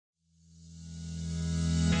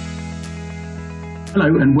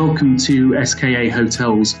Hello and welcome to SKA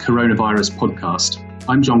Hotels Coronavirus Podcast.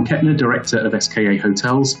 I'm John Kettner, Director of SKA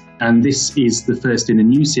Hotels, and this is the first in a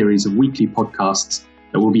new series of weekly podcasts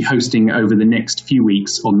that we'll be hosting over the next few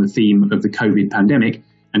weeks on the theme of the COVID pandemic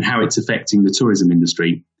and how it's affecting the tourism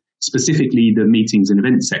industry, specifically the meetings and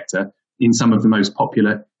events sector in some of the most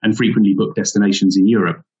popular and frequently booked destinations in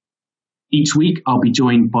Europe. Each week, I'll be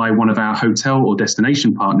joined by one of our hotel or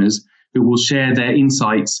destination partners who will share their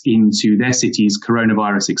insights into their city's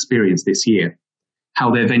coronavirus experience this year,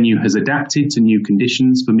 how their venue has adapted to new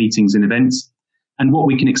conditions for meetings and events, and what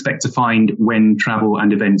we can expect to find when travel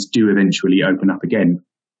and events do eventually open up again.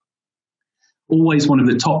 Always one of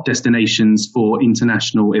the top destinations for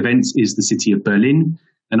international events is the city of Berlin,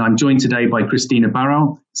 and I'm joined today by Christina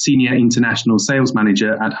Barral, Senior International Sales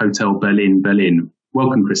Manager at Hotel Berlin, Berlin.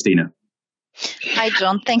 Welcome, Christina. Hi,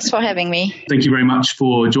 John. Thanks for having me. Thank you very much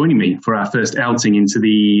for joining me for our first outing into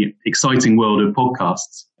the exciting world of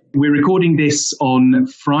podcasts. We're recording this on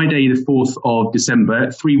Friday, the 4th of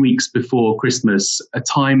December, 3 weeks before Christmas, a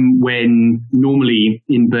time when normally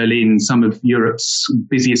in Berlin, some of Europe's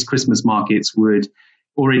busiest Christmas markets would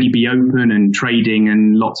already be open and trading,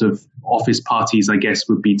 and lots of office parties, I guess,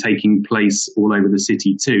 would be taking place all over the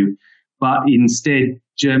city too. But instead,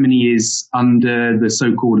 Germany is under the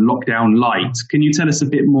so-called lockdown light. Can you tell us a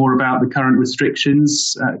bit more about the current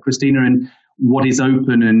restrictions, Christina, and what is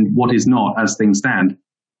open and what is not as things stand?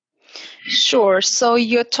 Sure. So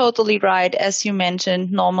you're totally right. As you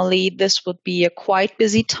mentioned, normally this would be a quite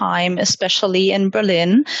busy time, especially in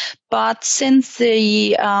Berlin. But since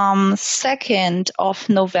the 2nd of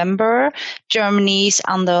November, Germany's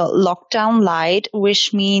under lockdown light,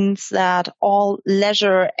 which means that all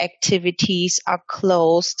leisure activities are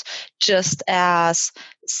closed, just as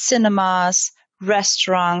cinemas,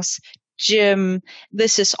 restaurants, gym,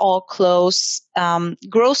 this is all closed.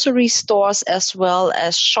 Grocery stores as well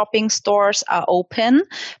as shopping stores are open,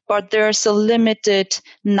 but there's a limited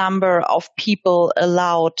number of people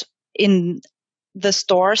allowed in the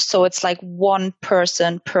stores. So it's like one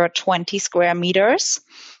person per 20 square meters.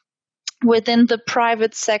 Within the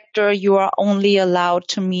private sector, you are only allowed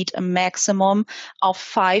to meet a maximum of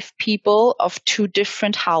 5 people of 2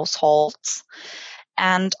 different households.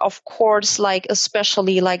 And of course,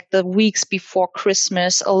 especially the weeks before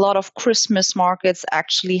Christmas, a lot of Christmas markets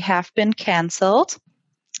actually have been canceled.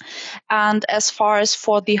 And as far as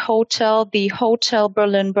for the Hotel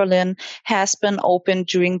Berlin has been open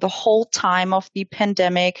during the whole time of the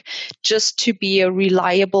pandemic, just to be a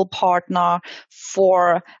reliable partner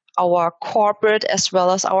for our corporate as well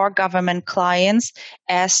as our government clients,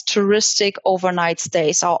 as touristic overnight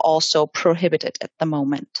stays are also prohibited at the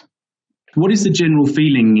moment. What is the general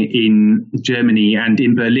feeling in Germany and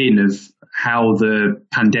in Berlin of how the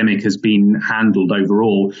pandemic has been handled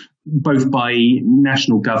overall, both by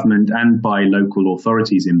national government and by local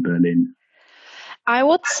authorities in Berlin? I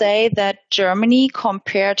would say that Germany,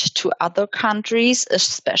 compared to other countries,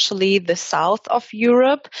 especially the south of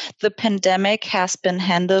Europe, the pandemic has been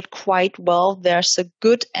handled quite well. There's a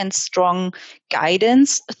good and strong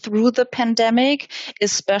guidance through the pandemic,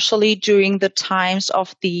 especially during the times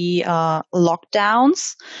of the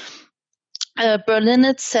lockdowns. Berlin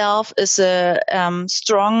itself is a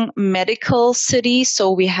strong medical city,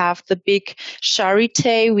 so we have the big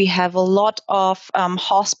Charité, we have a lot of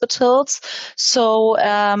hospitals, so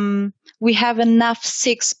we have enough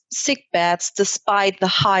sick beds despite the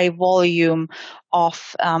high volume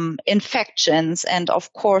of infections. And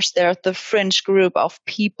of course, there's the fringe group of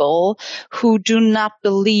people who do not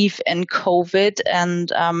believe in COVID,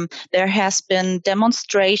 and there has been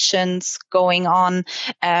demonstrations going on,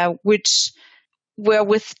 which were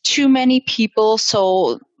with too many people,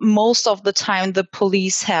 so most of the time the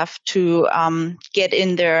police have to get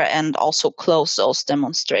in there and also close those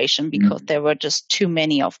demonstrations because there were just too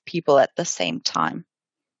many of people at the same time.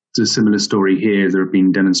 It's a similar story here. There have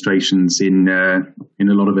been demonstrations in a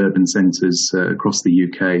lot of urban centres across the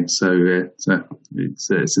UK, so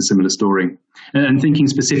it's a similar story. And thinking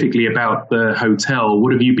specifically about the hotel,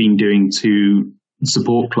 what have you been doing to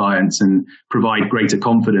support clients and provide greater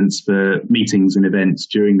confidence for meetings and events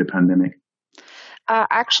during the pandemic?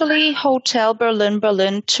 Actually, Hotel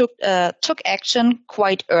Berlin took action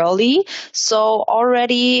quite early. So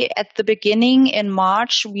already at the beginning in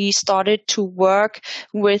March, we started to work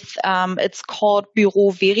with, it's called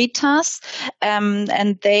Bureau Veritas, and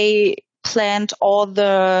they planned all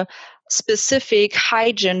the specific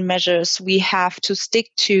hygiene measures we have to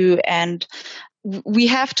stick to and we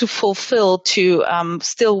have to fulfill to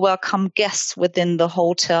still welcome guests within the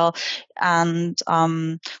hotel. And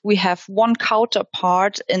we have one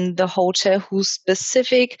counterpart in the hotel who's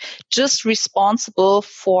just responsible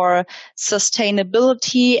for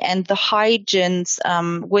sustainability and the hygienes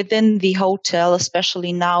within the hotel,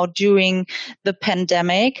 especially now during the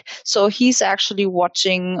pandemic. So he's actually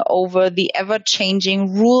watching over the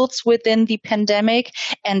ever-changing rules within the pandemic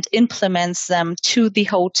and implements them to the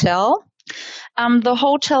hotel. The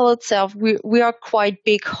hotel itself, we are quite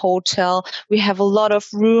big hotel. We have a lot of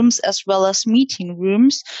rooms as well as meeting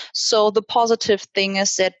rooms. So the positive thing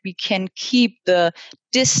is that we can keep the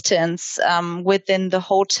distance within the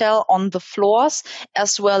hotel on the floors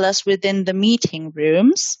as well as within the meeting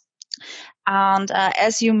rooms. And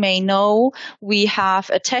as you may know, we have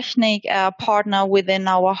a Technic partner within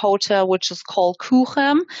our hotel, which is called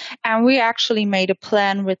Kuchem. And we actually made a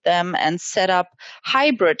plan with them and set up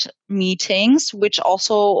hybrid meetings, which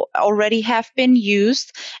also already have been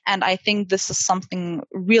used. And I think this is something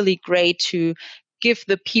really great to give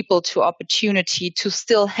the people to opportunity to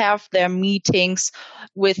still have their meetings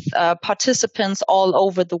with participants all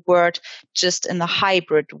over the world, just in a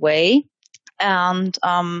hybrid way. And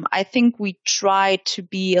I think we try to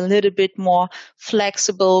be a little bit more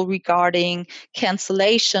flexible regarding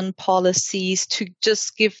cancellation policies to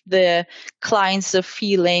just give the clients the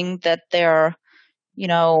feeling that they're,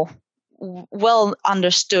 well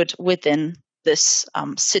understood within this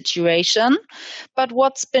situation. But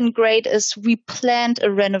what's been great is we planned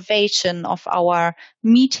a renovation of our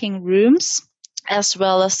meeting rooms as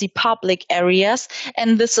well as the public areas,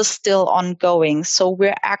 and this is still ongoing. So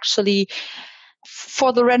we're actually,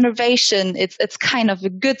 for the renovation, it's kind of a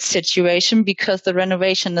good situation because the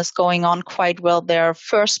renovation is going on quite well. Their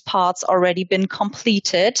first parts already been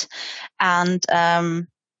completed, and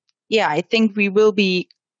I think we will be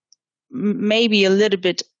maybe a little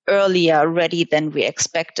bit earlier ready than we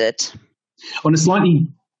expected. On a slightly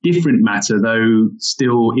different matter, though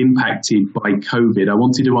still impacted by COVID, I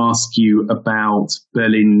wanted to ask you about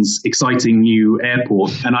Berlin's exciting new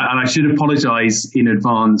airport. And I should apologize in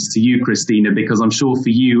advance to you, Christina, because I'm sure for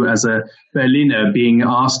you as a Berliner, being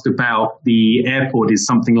asked about the airport is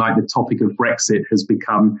something like the topic of Brexit has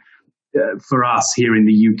become for us here in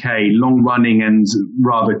the UK, long running and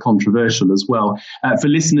rather controversial as well. For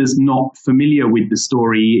listeners not familiar with the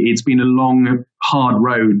story, it's been a long, hard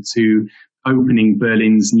road to opening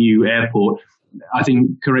Berlin's new airport. I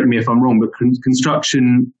think, correct me if I'm wrong, but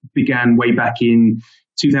construction began way back in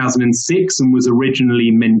 2006 and was originally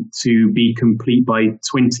meant to be complete by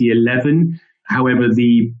 2011. However,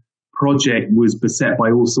 the project was beset by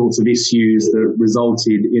all sorts of issues that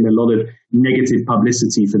resulted in a lot of negative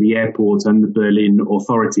publicity for the airport and the Berlin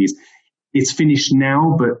authorities. It's finished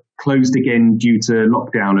now, but closed again due to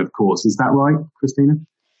lockdown, of course. Is that right, Christina?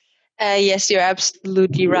 Yes, you're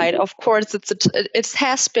absolutely right. Of course, it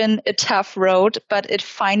has been a tough road, but it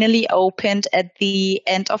finally opened at the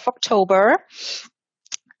end of October.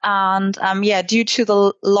 And due to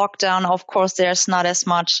the lockdown, of course, there's not as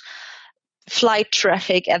much flight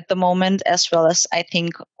traffic at the moment, as well as I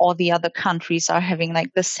think all the other countries are having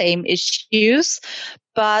like the same issues.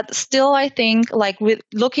 But still, I think like with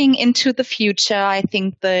looking into the future, I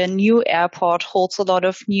think the new airport holds a lot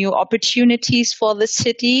of new opportunities for the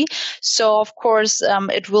city. So, of course,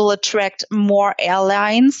 it will attract more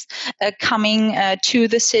airlines coming to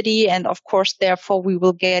the city. And, of course, therefore, we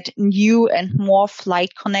will get new and more flight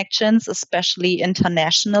connections, especially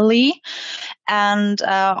internationally. And,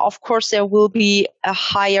 of course, there will be a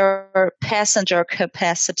higher passenger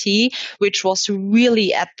capacity, which was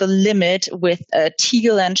really at the limit with Tegel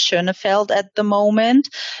and Schönefeld at the moment.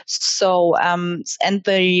 So, and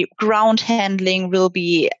the ground handling will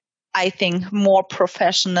be, I think, more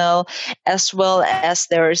professional, as well as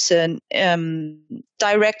there is a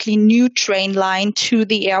directly new train line to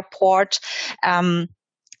the airport,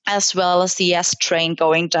 as well as the S train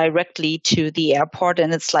going directly to the airport.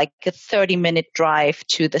 And it's like a 30-minute drive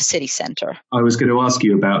to the city center. I was going to ask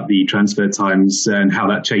you about the transfer times and how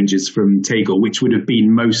that changes from Tegel, which would have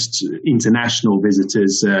been most international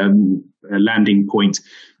visitors' landing point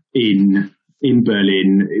in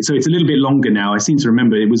Berlin. So it's a little bit longer now. I seem to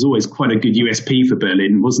remember it was always quite a good USP for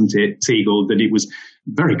Berlin, wasn't it, Tegel, that it was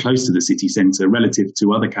very close to the city center relative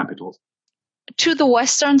to other capitals. To the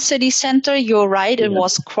Western city center, you're right, it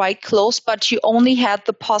was quite close, but you only had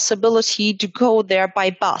the possibility to go there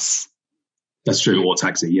by bus. That's true, or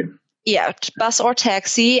taxi, yeah. Yeah, bus or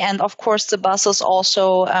taxi. And of course, the bus is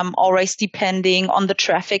also always depending on the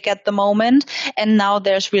traffic at the moment. And now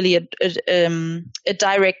there's really a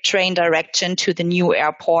direct train direction to the new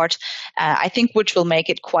airport, I think, which will make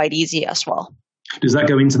it quite easy as well. Does that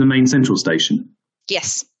go into the main central station?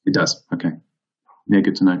 Yes. It does. Okay. Yeah,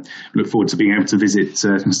 good to know. Look forward to being able to visit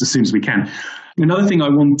as soon as we can. Another thing I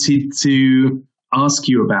wanted to ask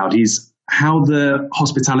you about is how the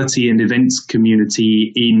hospitality and events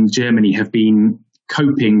community in Germany have been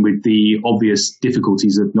coping with the obvious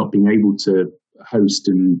difficulties of not being able to host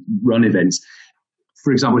and run events.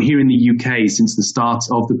 For example, here in the UK, since the start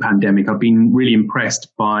of the pandemic, I've been really impressed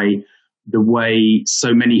by the way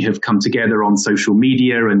so many have come together on social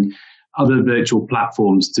media and other virtual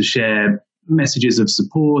platforms to share messages of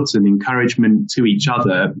support and encouragement to each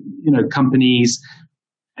other. You know, companies,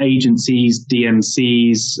 agencies,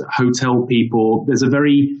 DMCs, hotel people. There's a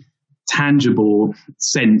very tangible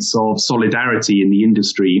sense of solidarity in the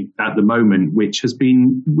industry at the moment, which has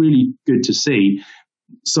been really good to see.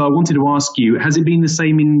 So I wanted to ask you, has it been the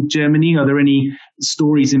same in Germany? Are there any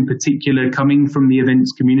stories in particular coming from the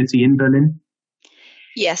events community in Berlin?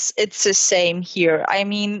 Yes, it's the same here. I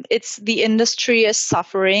mean, the industry is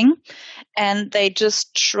suffering and they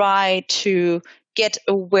just try to get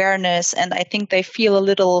awareness, and I think they feel a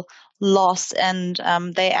little lost, and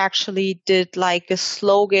they actually did like a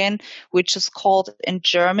slogan which is called in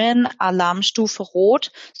German Alarmstufe Rot.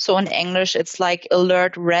 So in English it's like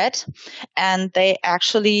Alert Red, and they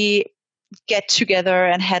actually get together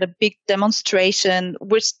and had a big demonstration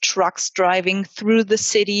with trucks driving through the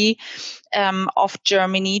city of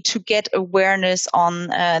Germany to get awareness on.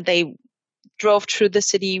 They drove through the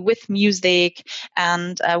city with music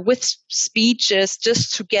and with speeches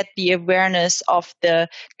just to get the awareness of the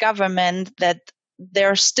government that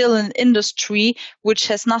there's still an industry which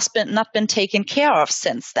has not been taken care of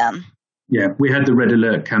since then. Yeah, we had the Red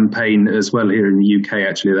Alert campaign as well here in the UK,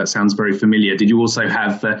 actually. That sounds very familiar. Did you also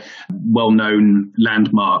have well-known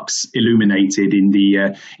landmarks illuminated in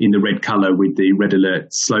the red colour with the Red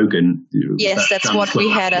Alert slogan? Yes, that's what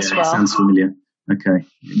we had as well. Sounds familiar. Okay,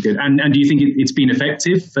 good. And do you think it's been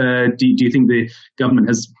effective? Do you think the government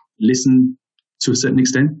has listened to a certain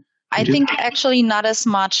extent? I think actually not as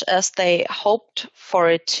much as they hoped for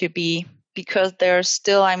it to be, because there's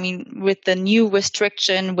still, I mean, with the new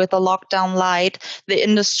restriction, with the lockdown light, the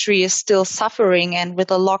industry is still suffering. And with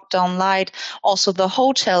the lockdown light, also the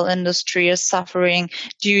hotel industry is suffering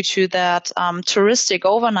due to that. Touristic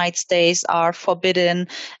overnight stays are forbidden.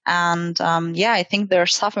 And I think they're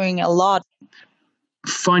suffering a lot.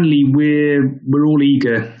 Finally, we're all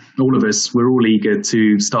eager, all of us, we're all eager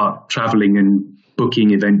to start traveling and booking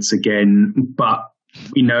events again, but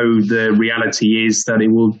we know the reality is that it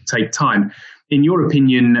will take time. In your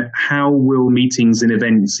opinion, how will meetings and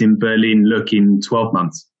events in Berlin look in 12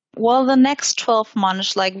 months? Well, the next 12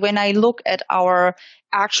 months, like when I look at our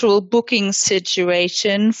actual booking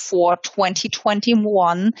situation for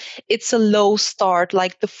 2021, it's a low start.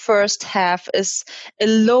 Like the first half is a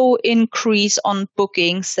low increase on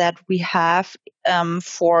bookings that we have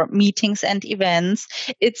for meetings and events.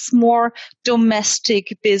 It's more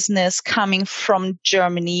domestic business coming from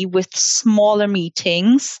Germany with smaller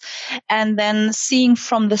meetings. And then seeing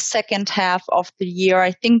from the second half of the year,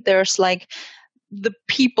 I think there's like the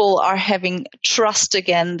people are having trust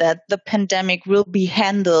again that the pandemic will be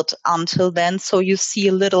handled until then. So you see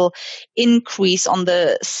a little increase on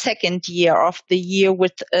the second year of the year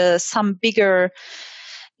with some bigger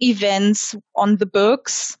events on the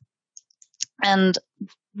books. And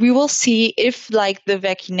we will see if like the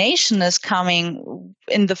vaccination is coming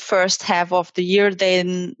in the first half of the year,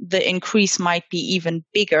 then the increase might be even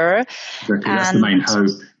bigger. Exactly. That's the main hope.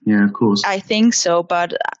 Yeah, of course. I think so,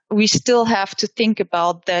 but we still have to think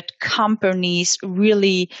about that companies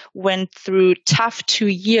really went through tough 2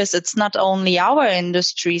 years. It's not only our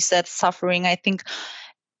industries that's suffering. I think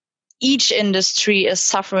each industry is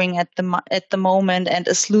suffering at the moment and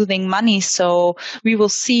is losing money. So we will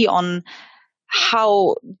see on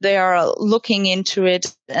how they are looking into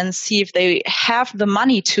it and see if they have the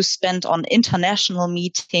money to spend on international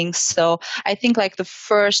meetings. So I think like the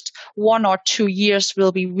first 1 or 2 years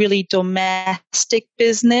will be really domestic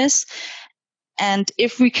business. And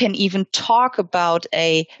if we can even talk about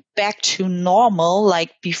a back to normal,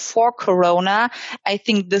 like before Corona, I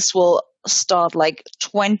think this will start like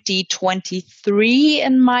 2023,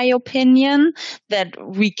 in my opinion, that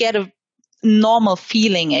we get a normal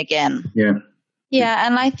feeling again. Yeah. Yeah,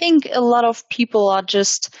 and I think a lot of people are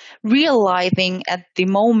just realizing at the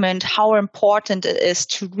moment how important it is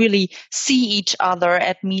to really see each other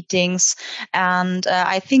at meetings. And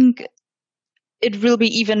I think it will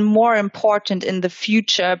be even more important in the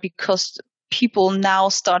future because people now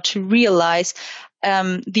start to realize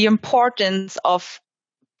the importance of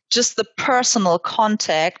just the personal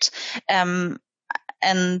contact.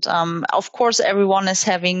 And of course, everyone is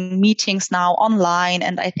having meetings now online,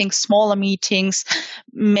 and I think smaller meetings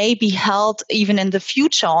may be held even in the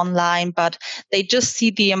future online, but they just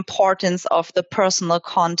see the importance of the personal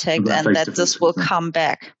contact and that this will come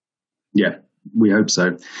back. Yeah. We hope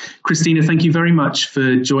so. Christina, thank you very much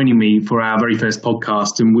for joining me for our very first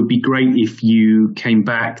podcast, and would be great if you came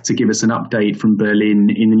back to give us an update from Berlin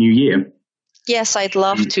in the new year. Yes, I'd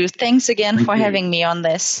love to. Thanks again for having me on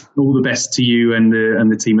this. All the best to you and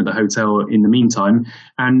the team at the hotel in the meantime.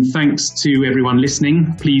 And thanks to everyone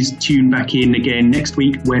listening. Please tune back in again next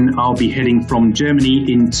week when I'll be heading from Germany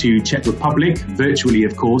into Czech Republic, virtually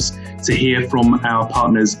of course, to hear from our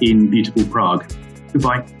partners in beautiful Prague.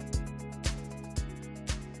 Goodbye.